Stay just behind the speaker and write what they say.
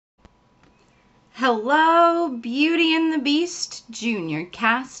Hello, Beauty and the Beast Junior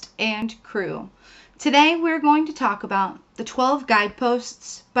cast and crew. Today we're going to talk about the 12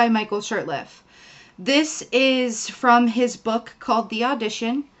 Guideposts by Michael Shurtleff. This is from his book called The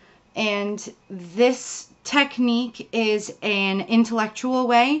Audition, and this technique is an intellectual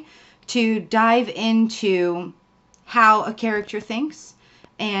way to dive into how a character thinks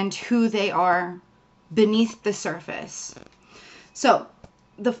and who they are beneath the surface. So,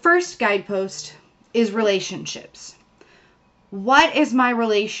 the first guidepost is relationships. What is my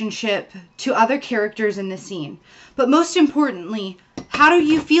relationship to other characters in the scene? But most importantly, how do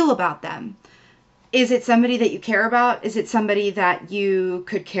you feel about them? Is it somebody that you care about? Is it somebody that you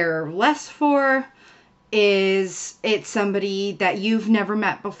could care less for? Is it somebody that you've never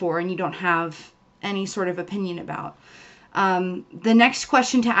met before and you don't have any sort of opinion about? The next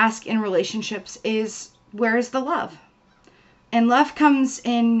question to ask in relationships is, where is the love? And love comes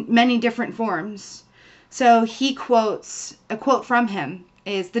in many different forms. So he quotes, a quote from him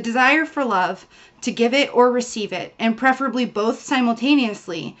is, "The desire for love, to give it or receive it, and preferably both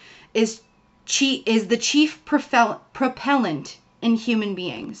simultaneously, is the chief propellant in human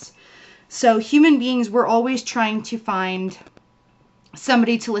beings." So human beings, we're always trying to find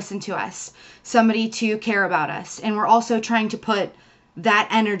somebody to listen to us, somebody to care about us, and we're also trying to put that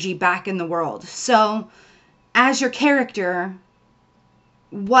energy back in the world. So as your character,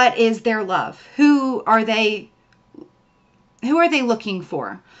 what is their love? Who are they looking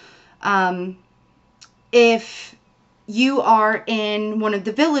for? If you are in one of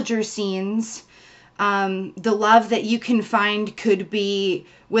the villager scenes, the love that you can find could be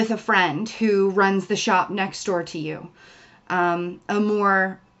with a friend who runs the shop next door to you. A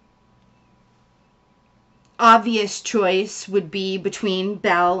more obvious choice would be between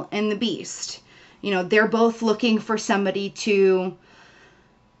Belle and the Beast. You know, they're both looking for somebody to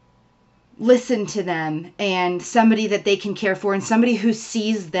listen to them and somebody that they can care for and somebody who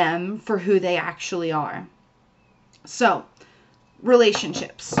sees them for who they actually are. So,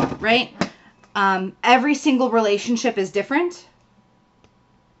 relationships, right? Every single relationship is different,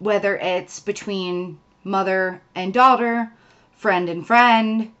 whether it's between mother and daughter, friend and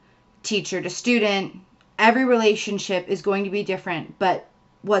friend, teacher to student. Every relationship is going to be different, but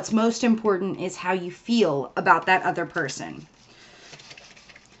what's most important is how you feel about that other person.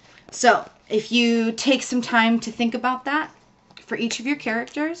 So, if you take some time to think about that for each of your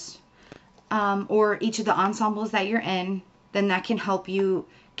characters, or each of the ensembles that you're in, then that can help you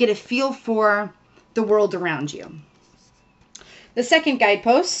get a feel for the world around you. The second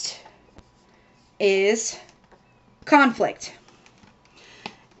guidepost is conflict.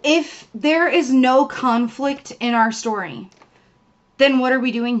 If there is no conflict in our story, then what are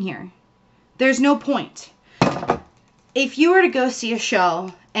we doing here? There's no point. If you were to go see a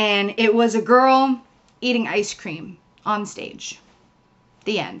show and it was a girl eating ice cream on stage,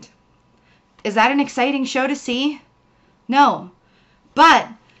 the end. Is that an exciting show to see? No. But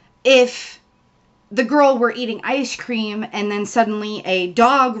if the girl were eating ice cream and then suddenly a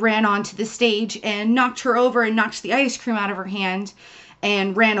dog ran onto the stage and knocked her over and knocked the ice cream out of her hand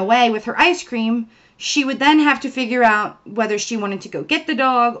and ran away with her ice cream, she would then have to figure out whether she wanted to go get the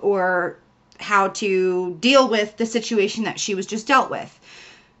dog or how to deal with the situation that she was just dealt with.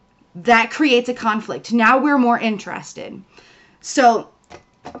 That creates a conflict. Now we're more interested. So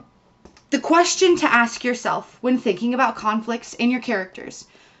the question to ask yourself when thinking about conflicts in your characters,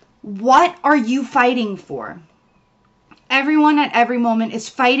 what are you fighting for? Everyone at every moment is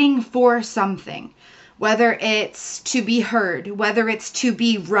fighting for something, whether it's to be heard, whether it's to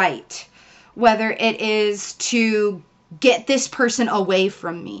be right, whether it is to get this person away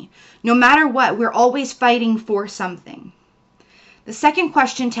from me. No matter what, we're always fighting for something. The second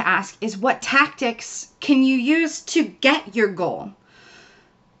question to ask is, what tactics can you use to get your goal?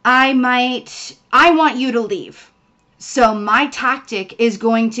 I want you to leave. So my tactic is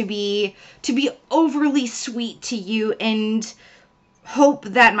going to be overly sweet to you and hope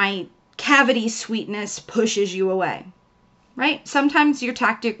that my cavity sweetness pushes you away. Right? Sometimes your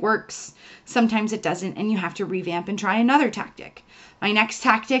tactic works, sometimes it doesn't, and you have to revamp and try another tactic. My next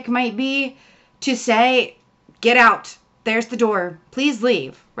tactic might be to say, get out. There's the door. Please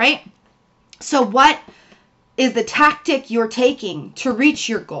leave. Right? So what is the tactic you're taking to reach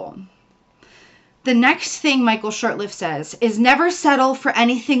your goal? The next thing Michael Shurtleff says is, never settle for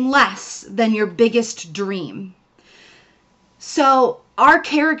anything less than your biggest dream. So our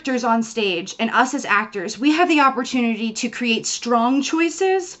characters on stage and us as actors, we have the opportunity to create strong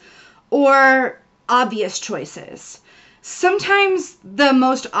choices or obvious choices. Sometimes the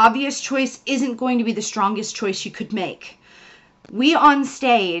most obvious choice isn't going to be the strongest choice you could make. We on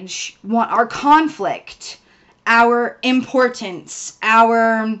stage want our conflict, our importance,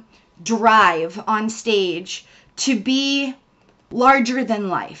 our drive on stage to be larger than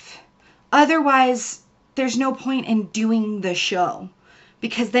life. Otherwise, there's no point in doing the show,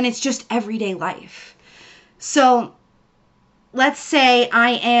 because then it's just everyday life. So let's say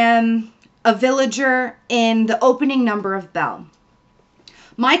I am a villager in the opening number of Belle.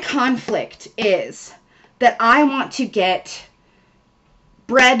 My conflict is that I want to get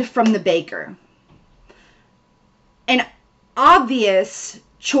bread from the baker. An obvious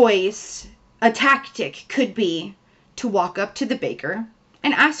choice, a tactic, could be to walk up to the baker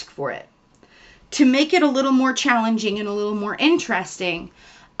and ask for it. To make it a little more challenging and a little more interesting,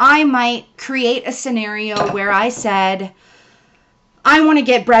 I might create a scenario where I said, I want to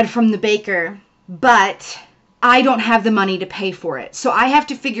get bread from the baker, but I don't have the money to pay for it. So I have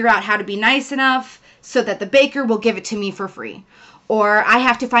to figure out how to be nice enough so that the baker will give it to me for free. Or I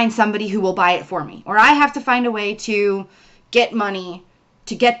have to find somebody who will buy it for me. Or I have to find a way to get money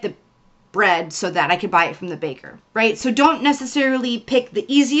to get the bread so that I could buy it from the baker, right? So don't necessarily pick the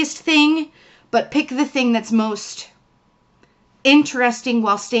easiest thing, but pick the thing that's most interesting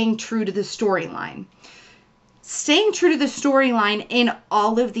while staying true to the storyline. Staying true to the storyline in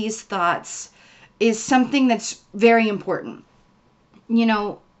all of these thoughts is something that's very important. You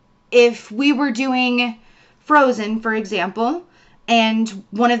know, if we were doing Frozen, for example, and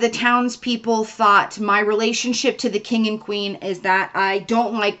one of the townspeople thought my relationship to the king and queen is that I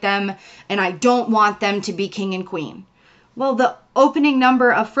don't like them and I don't want them to be king and queen. Well, the opening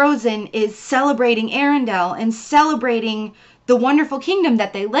number of Frozen is celebrating Arendelle and celebrating the wonderful kingdom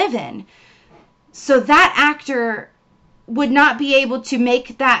that they live in. So that actor would not be able to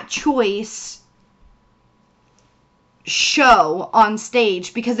make that choice show on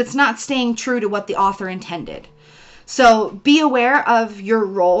stage because it's not staying true to what the author intended. So be aware of your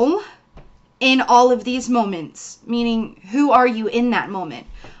role in all of these moments, meaning who are you in that moment?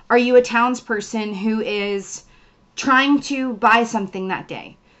 Are you a townsperson who is trying to buy something that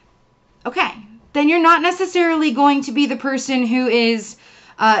day? Okay, then you're not necessarily going to be the person who is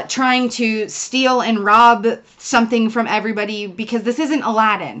trying to steal and rob something from everybody, because this isn't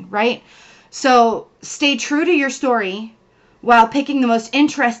Aladdin, right? So stay true to your story while picking the most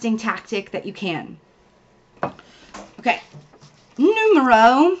interesting tactic that you can. Okay,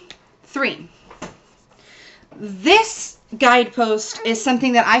 numero 3. This guidepost is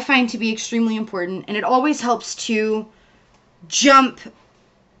something that I find to be extremely important, and it always helps to jump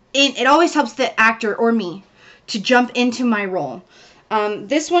in. It always helps the actor or me to jump into my role.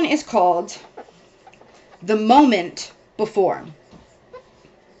 This one is called The Moment Before.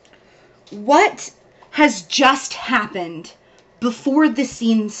 What has just happened before the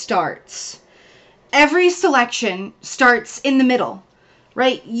scene starts? Every selection starts in the middle,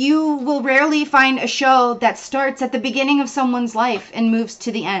 right? You will rarely find a show that starts at the beginning of someone's life and moves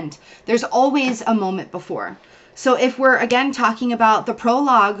to the end. There's always a moment before. So if we're again talking about the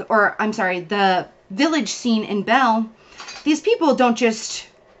prologue, or I'm sorry, the village scene in Belle, these people don't just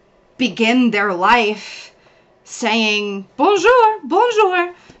begin their life saying, bonjour,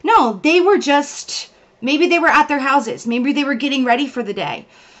 bonjour. No, they were just, maybe they were at their houses. Maybe they were getting ready for the day.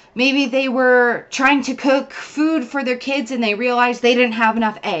 Maybe they were trying to cook food for their kids and they realized they didn't have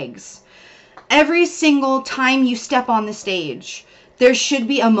enough eggs. Every single time you step on the stage, there should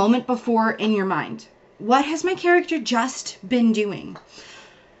be a moment before in your mind. What has my character just been doing?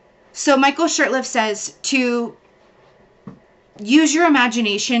 So Michael Shurtleff says to use your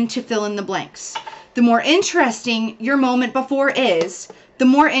imagination to fill in the blanks. The more interesting your moment before is, the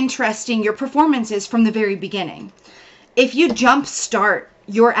more interesting your performance is from the very beginning. If you jumpstart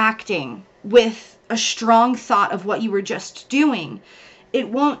your acting with a strong thought of what you were just doing, it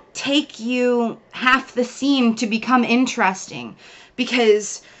won't take you half the scene to become interesting,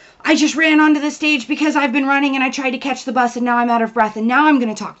 because I just ran onto the stage because I've been running and I tried to catch the bus and now I'm out of breath and now I'm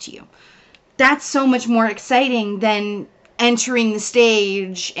going to talk to you. That's so much more exciting than entering the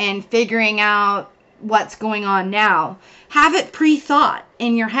stage and figuring out what's going on now. Have it pre-thought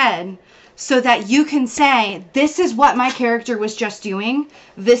in your head so that you can say, this is what my character was just doing,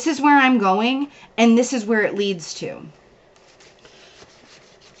 this is where I'm going, and this is where it leads to.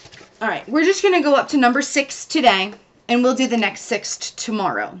 All right, we're just going to go up to number 6 today, and we'll do the next 6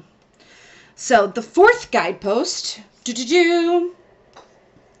 tomorrow. So the 4th guidepost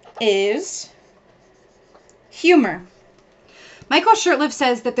is humor. Michael Shurtleff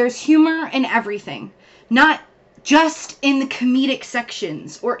says that there's humor in everything, not just in the comedic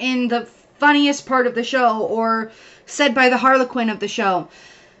sections or in the funniest part of the show or said by the Harlequin of the show.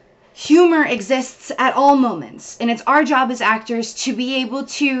 Humor exists at all moments, and it's our job as actors to be able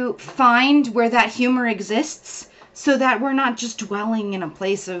to find where that humor exists so that we're not just dwelling in a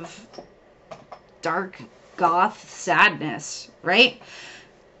place of dark goth sadness, right?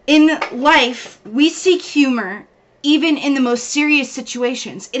 In life, we seek humor even in the most serious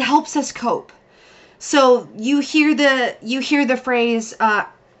situations. It helps us cope. So you hear the phrase,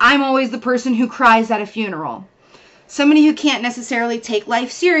 I'm always the person who cries at a funeral. Somebody who can't necessarily take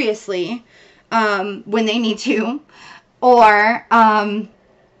life seriously when they need to. Or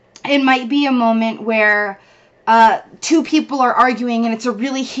it might be a moment where two people are arguing and it's a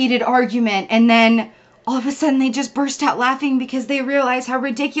really heated argument, and then all of a sudden they just burst out laughing because they realize how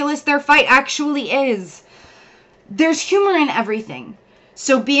ridiculous their fight actually is. There's humor in everything.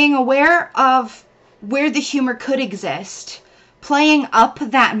 So being aware of where the humor could exist, playing up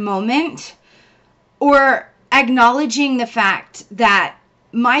that moment, or acknowledging the fact that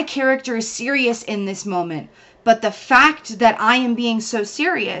my character is serious in this moment, but the fact that I am being so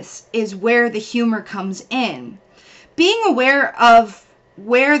serious is where the humor comes in. Being aware of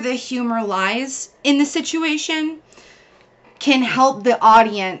where the humor lies in the situation can help the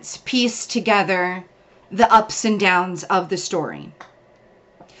audience piece together the ups and downs of the story.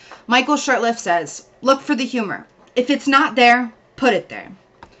 Michael Shurtleff says, look for the humor. If it's not there, put it there.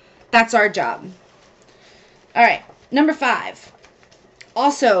 That's our job. All right, number 5.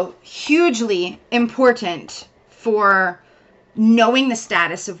 Also hugely important for knowing the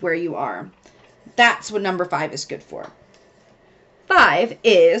status of where you are. That's what number 5 is good for. 5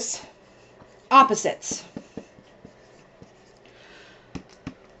 is opposites.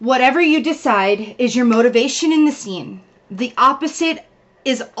 Whatever you decide is your motivation in the scene, the opposite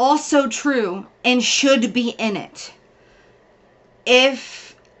is also true and should be in it.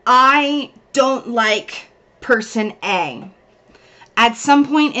 If I don't like person A, at some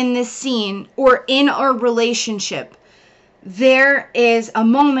point in this scene or in our relationship, there is a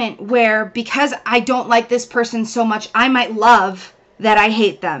moment where, because I don't like this person so much, I might love that I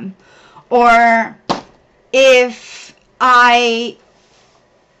hate them. Or if my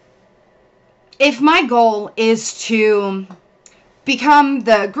goal is to become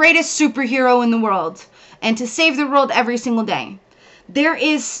the greatest superhero in the world and to save the world every single day, there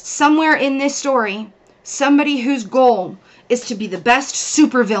is somewhere in this story somebody whose goal is to be the best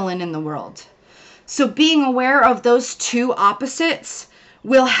supervillain in the world. So being aware of those two opposites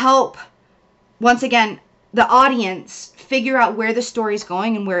will help, once again, the audience figure out where the story's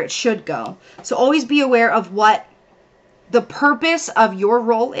going and where it should go. So always be aware of what the purpose of your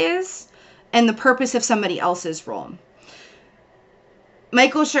role is and the purpose of somebody else's role.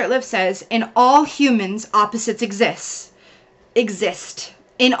 Michael Shurtleff says, in all humans, opposites exist.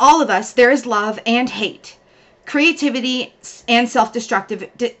 In all of us, there is love and hate, creativity and self-destructive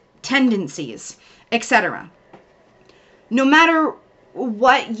tendencies, etc. No matter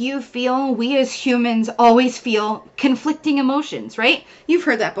what you feel, we as humans always feel conflicting emotions, right? You've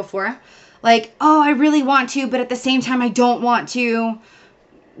heard that before. Like, oh, I really want to, but at the same time, I don't want to.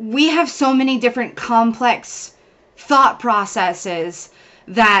 We have so many different complex thought processes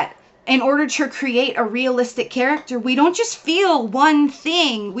that in order to create a realistic character, we don't just feel one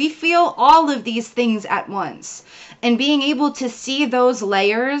thing. We feel all of these things at once. And being able to see those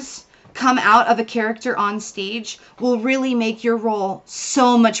layers come out of a character on stage will really make your role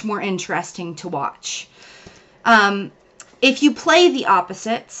so much more interesting to watch. If you play the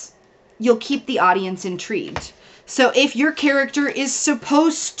opposites, you'll keep the audience intrigued. So if your character is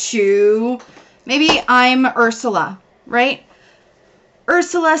supposed to, maybe I'm Ursula, right?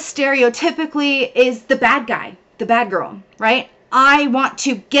 Ursula stereotypically is the bad guy, the bad girl, right? I want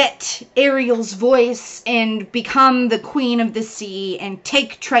to get Ariel's voice and become the queen of the sea and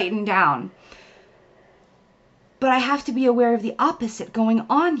take Triton down. But I have to be aware of the opposite going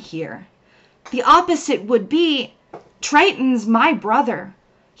on here. The opposite would be, Triton's my brother.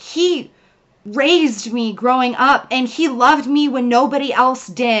 He raised me growing up, and he loved me when nobody else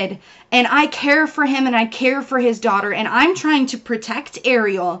did. And I care for him, and I care for his daughter, and I'm trying to protect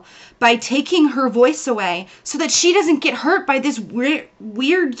Ariel by taking her voice away so that she doesn't get hurt by this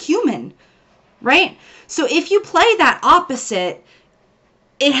weird human, right? So if you play that opposite,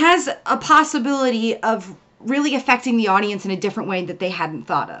 it has a possibility of really affecting the audience in a different way that they hadn't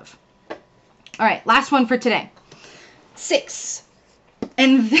thought of. All right, last one for today. 6.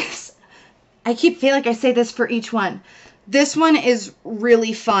 And this, I feel like I say this for each one. This one is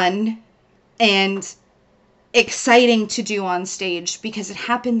really fun and exciting to do on stage because it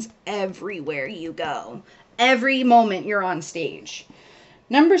happens everywhere you go. Every moment you're on stage.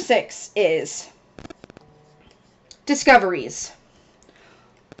 Number 6 is discoveries.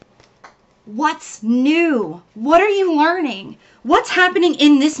 What's new? What are you learning? What's happening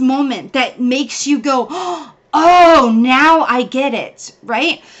in this moment that makes you go, oh, now I get it,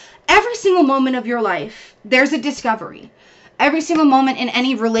 right? Every single moment of your life, there's a discovery. Every single moment in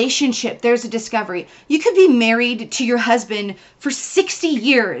any relationship, there's a discovery. You could be married to your husband for 60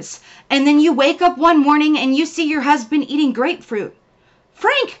 years, and then you wake up one morning and you see your husband eating grapefruit.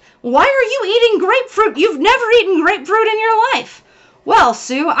 Frank, why are you eating grapefruit? You've never eaten grapefruit in your life. Well,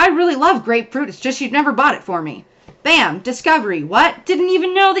 Sue, I really love grapefruit. It's just you've never bought it for me. Bam, discovery. What? Didn't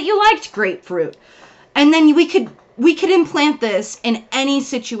even know that you liked grapefruit. And then we could implant this in any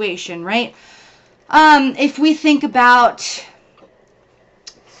situation, right? If we think about,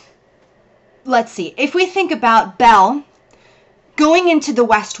 let's see, if we think about Belle going into the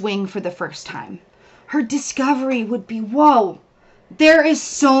West Wing for the first time, her discovery would be, whoa, there is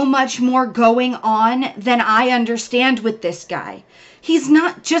so much more going on than I understand with this guy. He's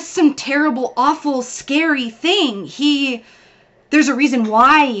not just some terrible, awful, scary thing. There's a reason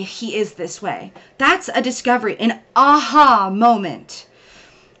why he is this way. That's a discovery, an aha moment.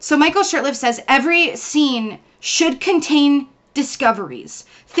 So Michael Shurtleff says every scene should contain discoveries,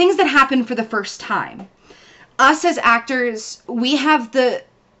 things that happen for the first time. Us as actors, we have the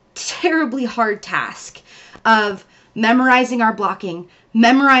terribly hard task of memorizing our blocking,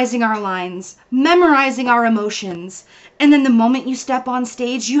 memorizing our lines, memorizing our emotions. And then the moment you step on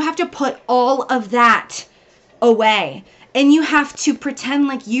stage, you have to put all of that away. And you have to pretend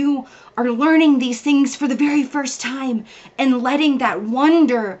like you are learning these things for the very first time and letting that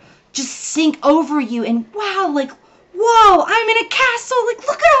wonder just sink over you. And wow, like, whoa, I'm in a castle. Like,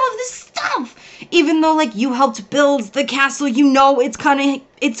 look at all of this stuff. Even though, like, you helped build the castle, you know it's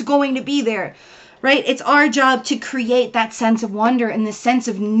going to be there. Right? It's our job to create that sense of wonder and the sense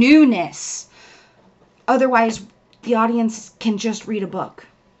of newness. Otherwise, the audience can just read a book.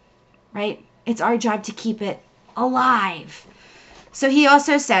 Right? It's our job to keep it alive. So he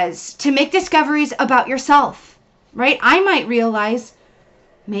also says to make discoveries about yourself. Right? I might realize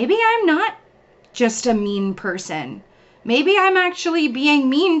maybe I'm not just a mean person. Maybe I'm actually being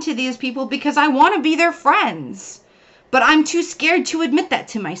mean to these people because I want to be their friends. But I'm too scared to admit that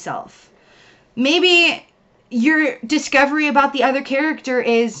to myself. Maybe your discovery about the other character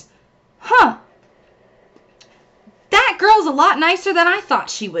is, that girl's a lot nicer than I thought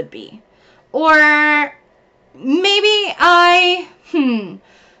she would be. Or maybe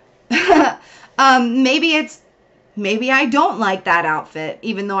maybe I don't like that outfit,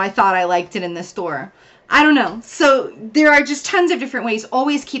 even though I thought I liked it in the store. I don't know. So there are just tons of different ways.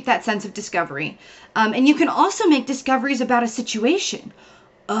 Always keep that sense of discovery. And you can also make discoveries about a situation.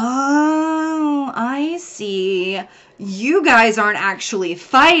 Oh, I see. You guys aren't actually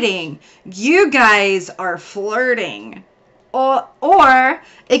fighting. You guys are flirting. Or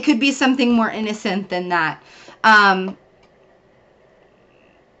it could be something more innocent than that.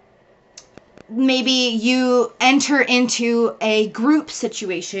 Maybe you enter into a group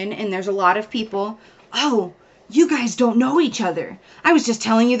situation and there's a lot of people. Oh, you guys don't know each other. I was just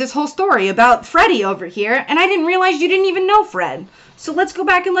telling you this whole story about Freddie over here, and I didn't realize you didn't even know Fred. So let's go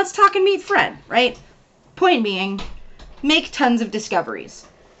back and let's talk and meet Fred, right? Point being, make tons of discoveries.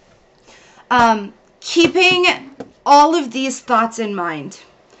 Keeping all of these thoughts in mind,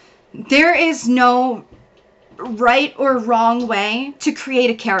 there is no right or wrong way to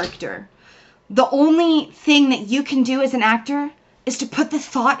create a character. The only thing that you can do as an actor is to put the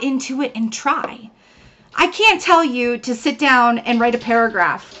thought into it and try. I can't tell you to sit down and write a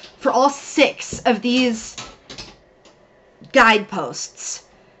paragraph for all 6 of these guideposts.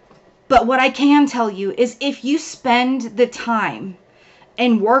 But what I can tell you is if you spend the time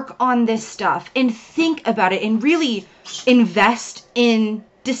and work on this stuff and think about it and really invest in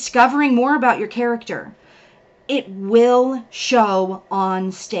discovering more about your character, it will show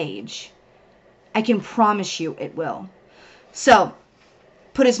on stage. I can promise you it will. So,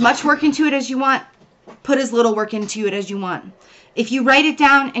 put as much work into it as you want. Put as little work into it as you want. If you write it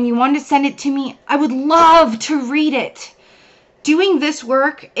down and you want to send it to me, I would love to read it. Doing this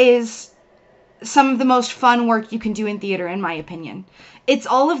work is some of the most fun work you can do in theater, in my opinion. It's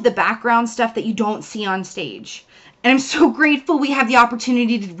all of the background stuff that you don't see on stage. And I'm so grateful we have the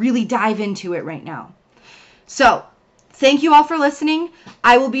opportunity to really dive into it right now. So, thank you all for listening.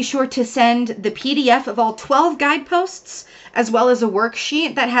 I will be sure to send the PDF of all 12 guideposts, as well as a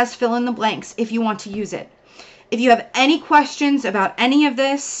worksheet that has fill in the blanks if you want to use it. If you have any questions about any of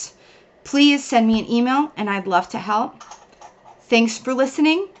this, please send me an email and I'd love to help. Thanks for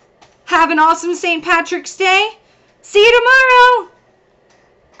listening. Have an awesome St. Patrick's Day. See you tomorrow.